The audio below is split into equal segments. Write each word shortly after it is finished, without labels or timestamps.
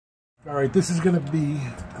All right, this is going to be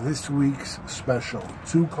this week's special.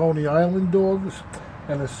 2 Coney Island dogs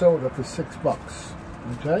and a soda for $6.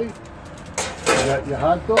 Okay? You got your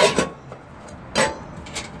hot dog.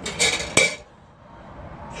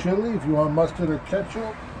 Chili, if you want mustard or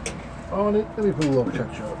ketchup on it. Let me put a little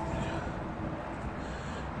ketchup.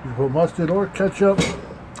 You put mustard or ketchup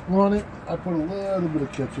on it. I put a little bit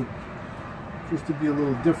of ketchup just to be a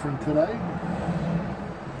little different today.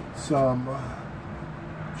 Some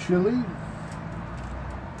chili.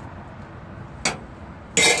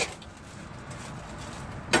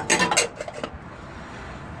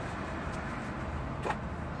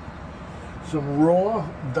 Some raw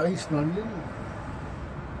diced onion.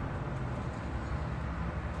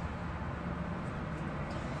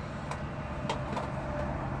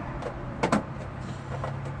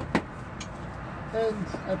 And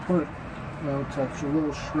I put, no touch, a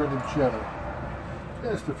little shredded cheddar.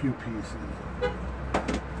 Just a few pieces.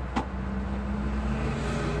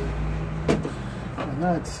 And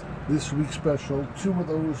that's this week's special. 2 of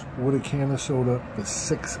those with a can of soda for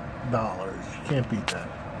 $6. You can't beat that.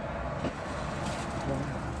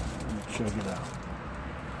 Check it out.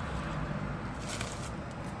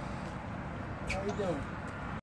 How you doing?